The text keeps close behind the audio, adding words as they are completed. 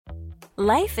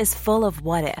Life is full of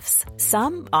what-ifs.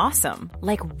 Some awesome,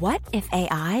 like what if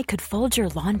AI could fold your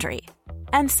laundry?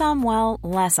 And some, well,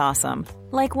 less awesome,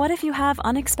 like what if you have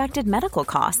unexpected medical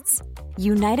costs?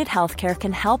 United Healthcare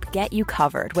can help get you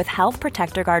covered with Health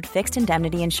Protector Guard fixed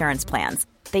indemnity insurance plans.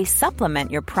 They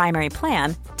supplement your primary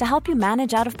plan to help you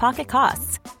manage out-of-pocket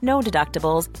costs. No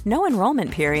deductibles, no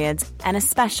enrollment periods, and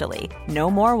especially no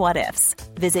more what-ifs.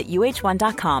 Visit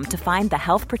uh1.com to find the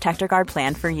Health Protector Guard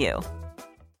plan for you.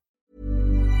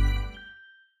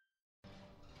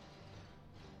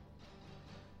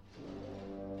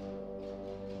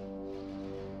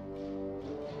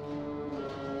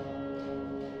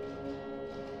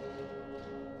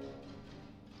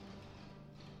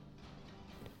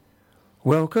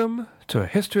 Welcome to A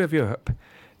History of Europe,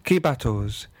 Key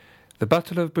Battles, the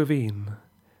Battle of Bouvines,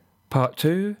 Part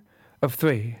 2 of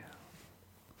 3.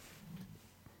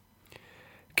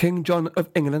 King John of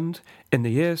England, in the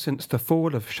year since the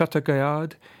fall of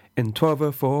Château-Gaillard in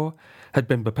 1204, had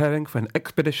been preparing for an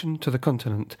expedition to the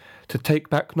continent to take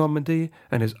back Normandy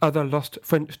and his other lost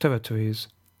French territories.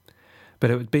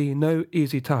 But it would be no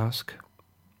easy task.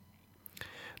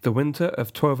 The winter of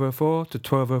 1204 to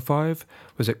 1205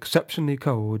 was exceptionally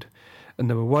cold, and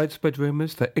there were widespread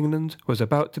rumours that England was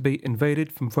about to be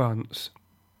invaded from France.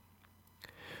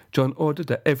 John ordered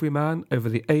that every man over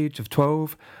the age of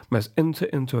 12 must enter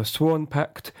into a sworn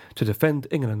pact to defend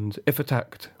England if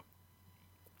attacked.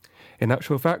 In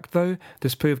actual fact, though,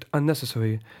 this proved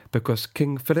unnecessary because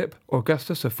King Philip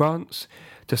Augustus of France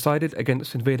decided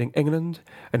against invading England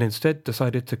and instead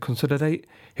decided to consolidate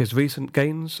his recent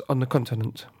gains on the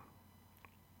continent.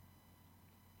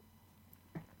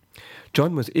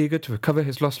 John was eager to recover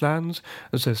his lost lands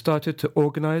and so started to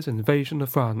organise an invasion of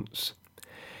France.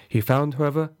 He found,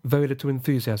 however, very little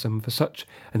enthusiasm for such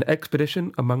an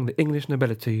expedition among the English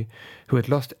nobility, who had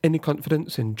lost any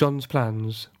confidence in John's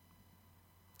plans.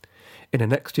 In the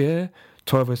next year,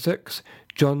 1206,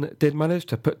 John did manage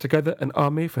to put together an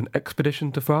army for an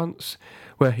expedition to France,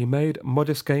 where he made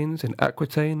modest gains in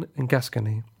Aquitaine and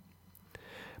Gascony.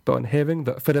 But on hearing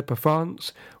that Philip of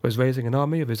France was raising an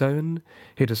army of his own,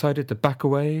 he decided to back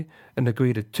away and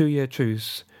agreed a 2-year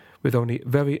truce, with only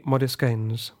very modest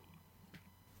gains.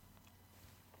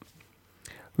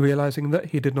 Realising that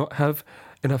he did not have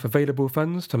enough available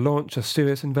funds to launch a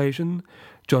serious invasion,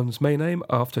 John's main aim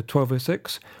after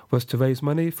 1206 was to raise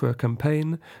money for a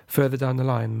campaign further down the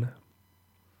line.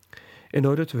 In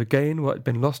order to regain what had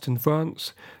been lost in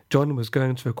France, John was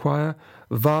going to require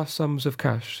vast sums of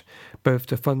cash, both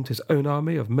to fund his own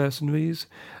army of mercenaries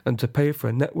and to pay for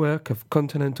a network of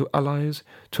continental allies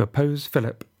to oppose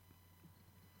Philip.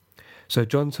 So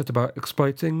John set about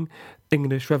exploiting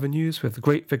English revenues with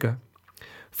great vigour,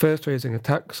 first raising a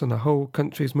tax on the whole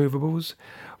country's movables,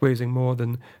 raising more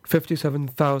than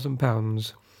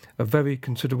 £57,000, a very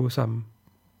considerable sum.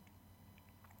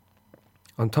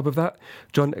 On top of that,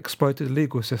 John exploited a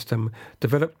legal system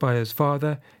developed by his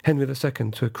father, Henry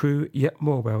II, to accrue yet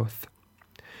more wealth.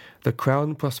 The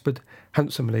Crown prospered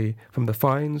handsomely from the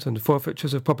fines and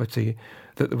forfeitures of property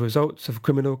that were the results of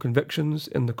criminal convictions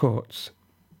in the courts.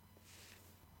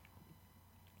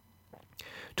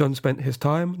 John spent his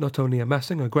time not only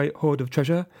amassing a great hoard of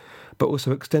treasure, but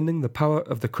also extending the power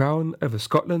of the Crown over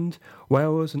Scotland,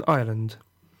 Wales and Ireland.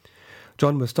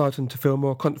 John was starting to feel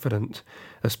more confident,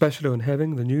 especially on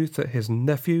hearing the news that his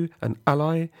nephew and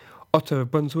ally, Otto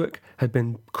of Brunswick, had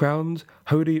been crowned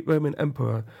Holy Roman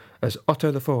Emperor as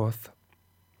Otto IV.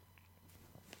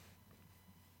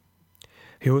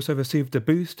 He also received a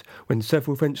boost when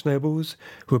several French nobles,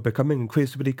 who were becoming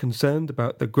increasingly concerned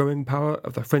about the growing power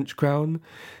of the French crown,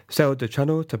 sailed the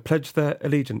Channel to pledge their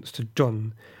allegiance to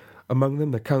John, among them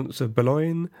the Counts of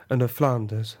Boulogne and of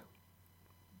Flanders.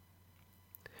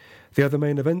 The other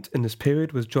main event in this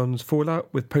period was John's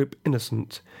fallout with Pope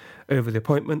Innocent over the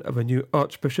appointment of a new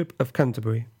Archbishop of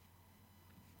Canterbury.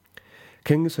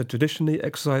 Kings had traditionally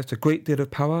exercised a great deal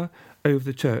of power over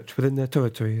the Church within their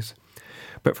territories,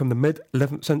 but from the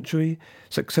mid-11th century,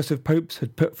 successive popes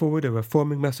had put forward a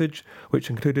reforming message which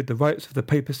included the rights of the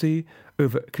papacy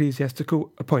over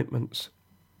ecclesiastical appointments.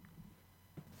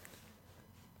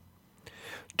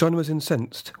 John was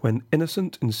incensed when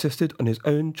Innocent insisted on his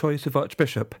own choice of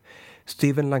archbishop,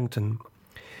 Stephen Langton.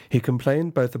 He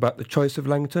complained both about the choice of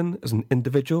Langton as an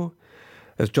individual,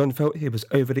 as John felt he was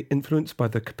overly influenced by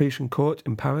the Capetian court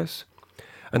in Paris,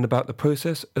 and about the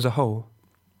process as a whole.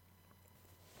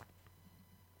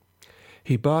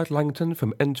 He barred Langton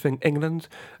from entering England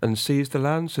and seized the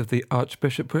lands of the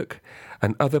archbishopric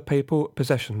and other papal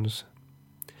possessions.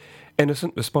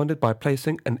 Innocent responded by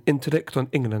placing an interdict on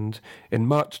England in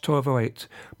March 1208,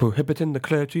 prohibiting the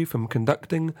clergy from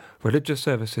conducting religious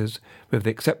services with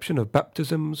the exception of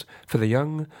baptisms for the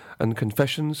young and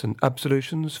confessions and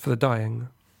absolutions for the dying.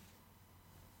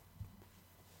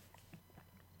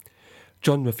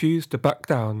 John refused to back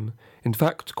down, in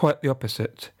fact quite the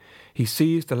opposite. He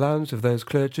seized the lands of those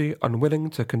clergy unwilling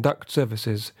to conduct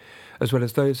services, as well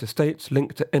as those estates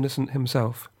linked to Innocent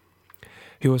himself.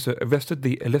 He also arrested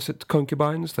the illicit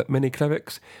concubines that many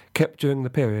clerics kept during the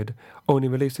period, only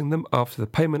releasing them after the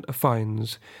payment of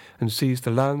fines, and seized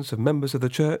the lands of members of the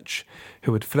church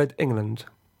who had fled England.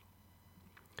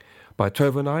 By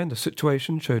 1209 the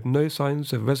situation showed no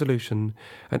signs of resolution,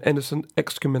 and Innocent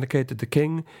excommunicated the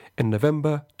king in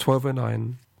November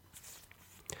 1209.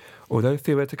 Although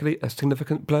theoretically a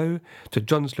significant blow to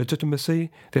John's legitimacy,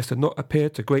 this did not appear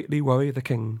to greatly worry the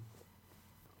king.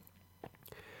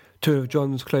 Two of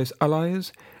John's close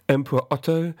allies, Emperor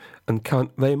Otto and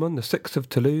Count Raymond VI of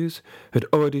Toulouse, had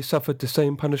already suffered the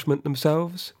same punishment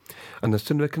themselves, and the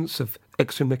significance of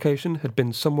excommunication had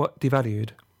been somewhat devalued.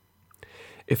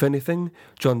 If anything,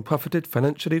 John profited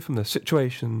financially from the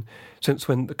situation, since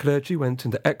when the clergy went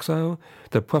into exile,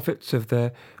 the profits of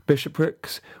their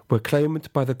bishoprics were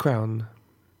claimed by the crown.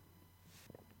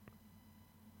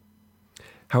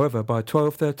 However, by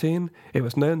 1213, it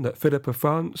was known that Philip of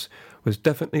France was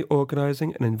definitely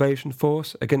organising an invasion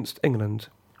force against England.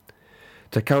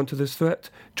 To counter this threat,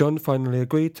 John finally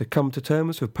agreed to come to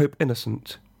terms with Pope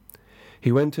Innocent.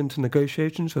 He went into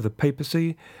negotiations with the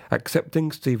papacy,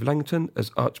 accepting Steve Langton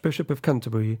as Archbishop of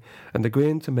Canterbury and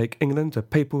agreeing to make England a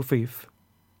papal fief.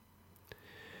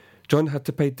 John had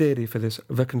to pay dearly for this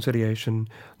reconciliation,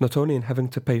 not only in having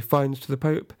to pay fines to the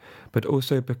Pope, but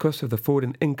also because of the fall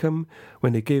in income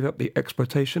when he gave up the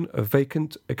exploitation of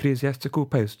vacant ecclesiastical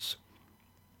posts.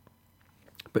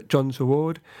 But John's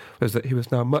reward was that he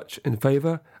was now much in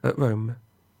favour at Rome.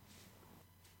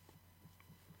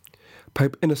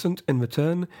 Pope Innocent, in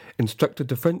return, instructed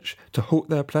the French to halt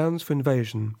their plans for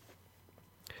invasion.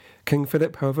 King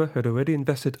Philip, however, had already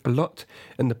invested a lot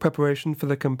in the preparation for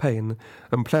the campaign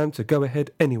and planned to go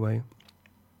ahead anyway.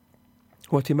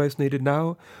 What he most needed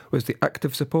now was the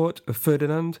active support of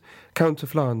Ferdinand, Count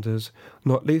of Flanders,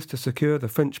 not least to secure the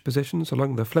French positions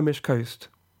along the Flemish coast.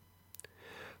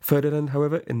 Ferdinand,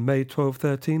 however, in May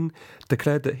 1213,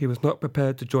 declared that he was not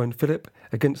prepared to join Philip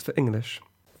against the English.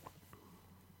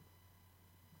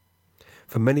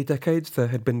 For many decades there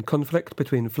had been conflict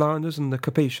between Flanders and the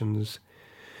Capetians.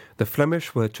 The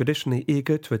Flemish were traditionally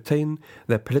eager to retain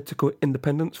their political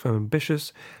independence from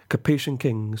ambitious Capetian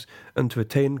kings and to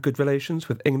retain good relations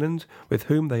with England, with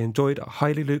whom they enjoyed a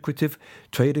highly lucrative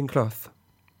trade in cloth.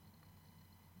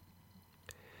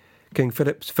 King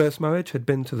Philip's first marriage had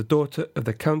been to the daughter of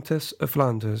the Countess of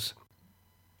Flanders.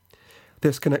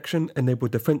 This connection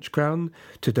enabled the French crown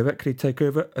to directly take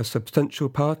over a substantial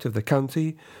part of the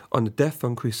county on the death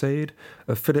on crusade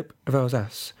of Philip of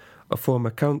Alsace, a former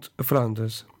Count of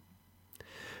Flanders.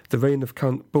 The reign of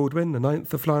Count Baldwin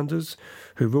IX of Flanders,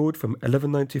 who ruled from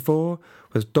 1194,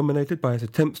 was dominated by his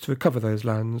attempts to recover those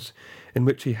lands, in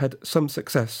which he had some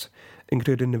success,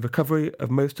 including the recovery of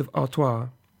most of Artois.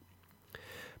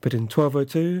 But in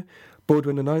 1202,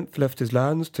 Baldwin IX left his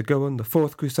lands to go on the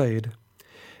Fourth Crusade.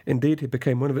 Indeed, he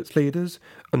became one of its leaders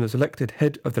and was elected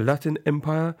head of the Latin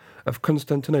Empire of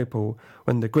Constantinople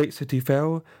when the great city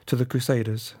fell to the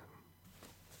Crusaders.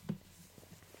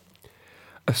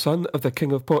 A son of the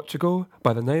King of Portugal,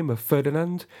 by the name of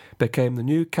Ferdinand, became the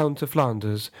new Count of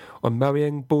Flanders on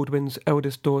marrying Baldwin's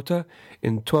eldest daughter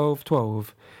in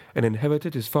 1212, and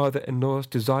inherited his father-in-law's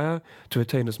desire to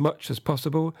retain as much as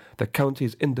possible the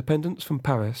county's independence from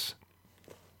Paris.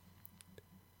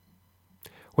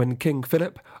 When King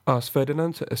Philip asked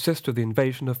Ferdinand to assist with the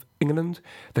invasion of England,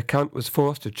 the Count was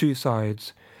forced to choose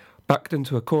sides. Backed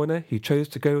into a corner, he chose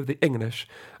to go with the English,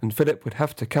 and Philip would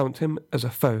have to count him as a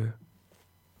foe.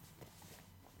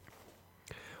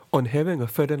 On hearing of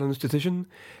Ferdinand's decision,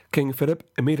 King Philip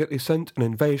immediately sent an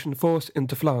invasion force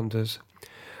into Flanders.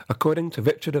 According to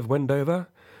Richard of Wendover,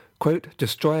 quote,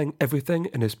 destroying everything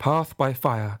in his path by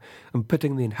fire and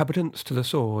putting the inhabitants to the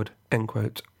sword, end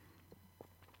quote.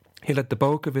 He led the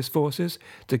bulk of his forces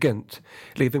to Ghent,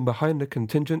 leaving behind a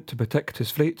contingent to protect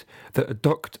his fleet that had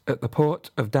docked at the port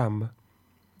of Dam.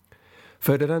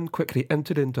 Ferdinand quickly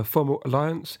entered into formal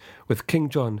alliance with King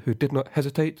John, who did not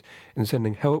hesitate in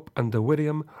sending help under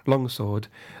William Longsword,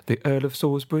 the Earl of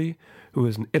Salisbury, who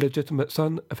was an illegitimate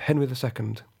son of Henry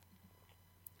II.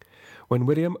 When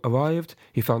William arrived,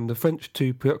 he found the French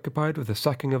too preoccupied with the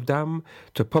sacking of Dam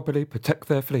to properly protect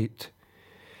their fleet.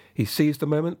 He seized the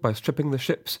moment by stripping the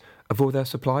ships of all their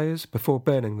supplies before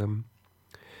burning them.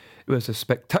 It was a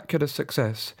spectacular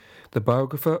success, the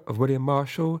biographer of William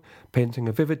Marshall painting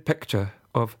a vivid picture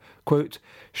of, quote,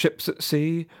 ships at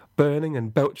sea burning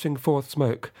and belching forth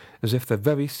smoke as if the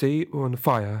very sea were on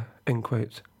fire, end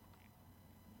quote.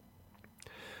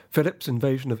 Philip's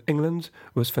invasion of England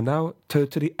was for now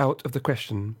totally out of the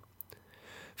question.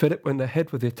 Philip went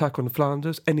ahead with the attack on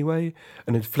Flanders anyway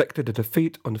and inflicted a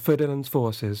defeat on Ferdinand's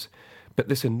forces, but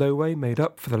this in no way made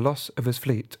up for the loss of his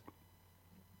fleet.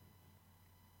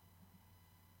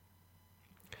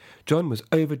 John was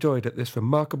overjoyed at this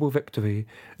remarkable victory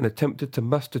and attempted to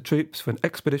muster troops for an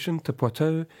expedition to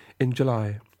Poitou in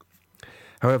July.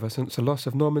 However, since the loss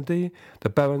of Normandy, the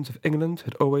barons of England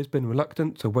had always been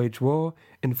reluctant to wage war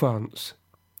in France.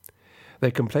 They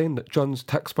complained that John's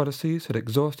tax policies had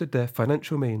exhausted their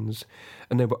financial means,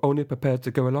 and they were only prepared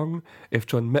to go along if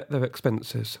John met their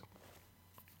expenses.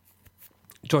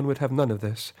 John would have none of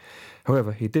this.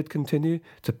 However, he did continue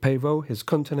to payroll his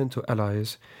continental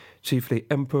allies, chiefly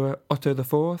Emperor Otto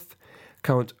IV,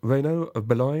 Count Renaud of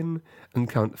Boulogne, and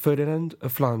Count Ferdinand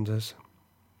of Flanders.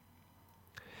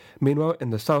 Meanwhile, in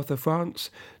the south of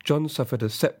France, John suffered a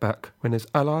setback when his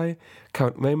ally,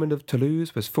 Count Raymond of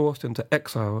Toulouse, was forced into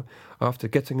exile after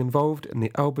getting involved in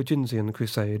the Albigensian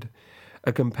Crusade,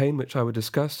 a campaign which I will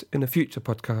discuss in a future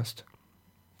podcast.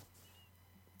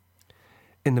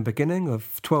 In the beginning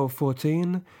of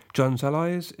 1214, John's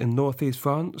allies in northeast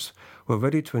France were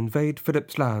ready to invade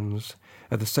Philip's lands,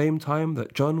 at the same time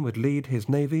that John would lead his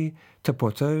navy to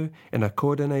Poitou in a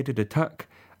coordinated attack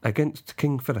against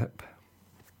King Philip.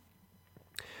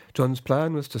 John's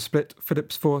plan was to split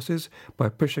Philip's forces by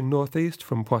pushing northeast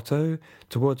from Poitou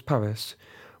towards Paris,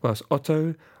 whilst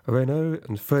Otto, Renaud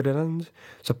and Ferdinand,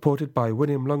 supported by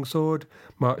William Longsword,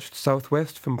 marched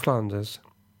southwest from Flanders.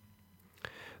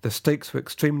 The stakes were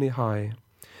extremely high.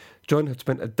 John had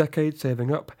spent a decade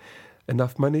saving up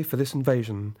enough money for this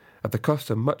invasion, at the cost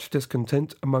of much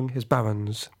discontent among his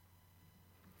barons.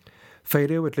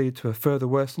 Failure would lead to a further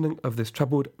worsening of this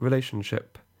troubled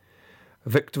relationship.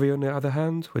 Victory, on the other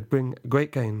hand, would bring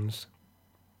great gains.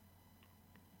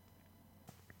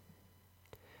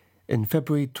 In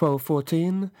February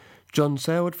 1214, John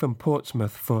sailed from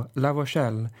Portsmouth for La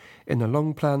Rochelle in a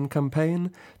long-planned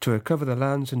campaign to recover the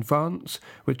lands in France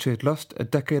which he had lost a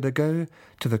decade ago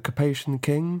to the Capetian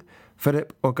king,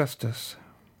 Philip Augustus.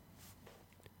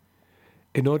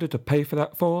 In order to pay for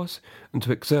that force and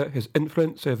to exert his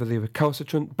influence over the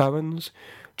recalcitrant barons,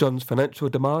 John's financial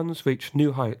demands reached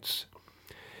new heights.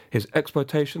 His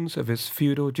exploitations of his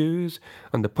feudal dues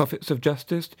and the profits of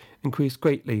justice increased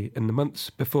greatly in the months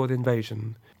before the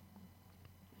invasion.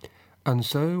 And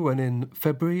so, when in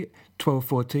February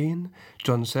 1214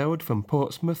 John sailed from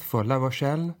Portsmouth for La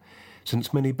Rochelle,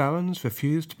 since many barons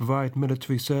refused to provide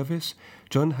military service,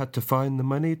 John had to find the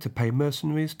money to pay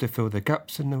mercenaries to fill the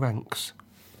gaps in the ranks.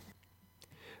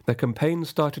 The campaign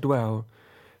started well.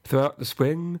 Throughout the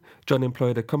spring, John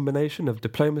employed a combination of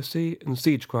diplomacy and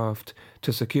siegecraft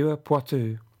to secure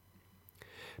Poitou.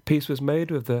 Peace was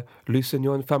made with the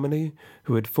Lusignan family,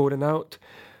 who had fallen out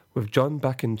with John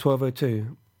back in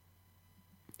 1202.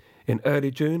 In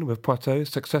early June, with Poitou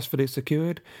successfully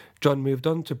secured, John moved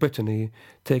on to Brittany,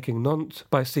 taking Nantes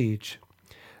by siege.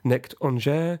 Next,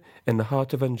 Angers, in the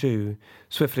heart of Anjou,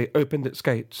 swiftly opened its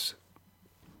gates.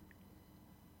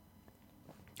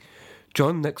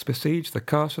 John next besieged the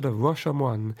castle of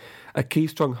Roche-en-Moine, a key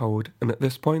stronghold, and at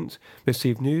this point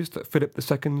received news that Philip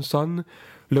II's son,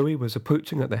 Louis, was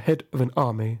approaching at the head of an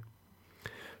army.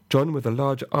 John, with a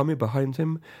large army behind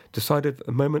him, decided that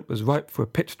the moment was ripe for a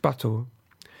pitched battle.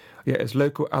 Yet his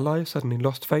local ally suddenly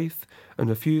lost faith and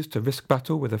refused to risk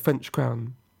battle with the French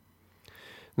crown.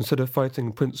 Instead of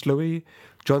fighting Prince Louis,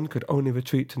 John could only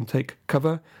retreat and take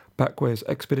cover back where his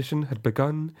expedition had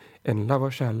begun in La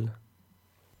Rochelle.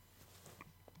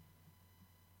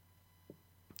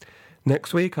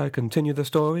 Next week I continue the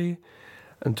story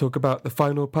and talk about the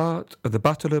final part of the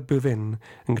Battle of Bouvines,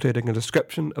 including a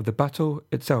description of the battle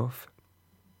itself.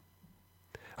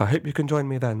 I hope you can join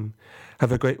me then.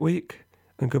 Have a great week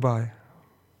and goodbye.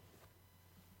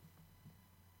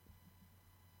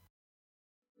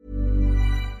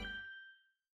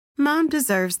 Mom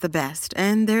deserves the best,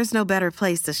 and there's no better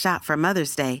place to shop for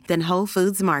Mother's Day than Whole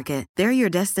Foods Market. They're your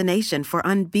destination for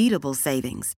unbeatable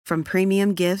savings, from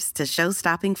premium gifts to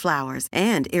show-stopping flowers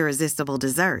and irresistible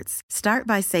desserts. Start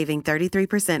by saving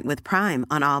 33% with Prime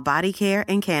on all body care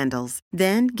and candles.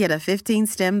 Then get a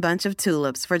 15-stem bunch of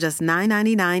tulips for just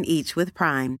 $9.99 each with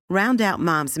Prime. Round out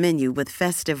Mom's menu with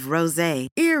festive rosé,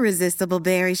 irresistible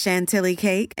berry chantilly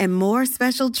cake, and more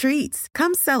special treats.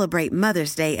 Come celebrate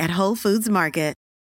Mother's Day at Whole Foods Market.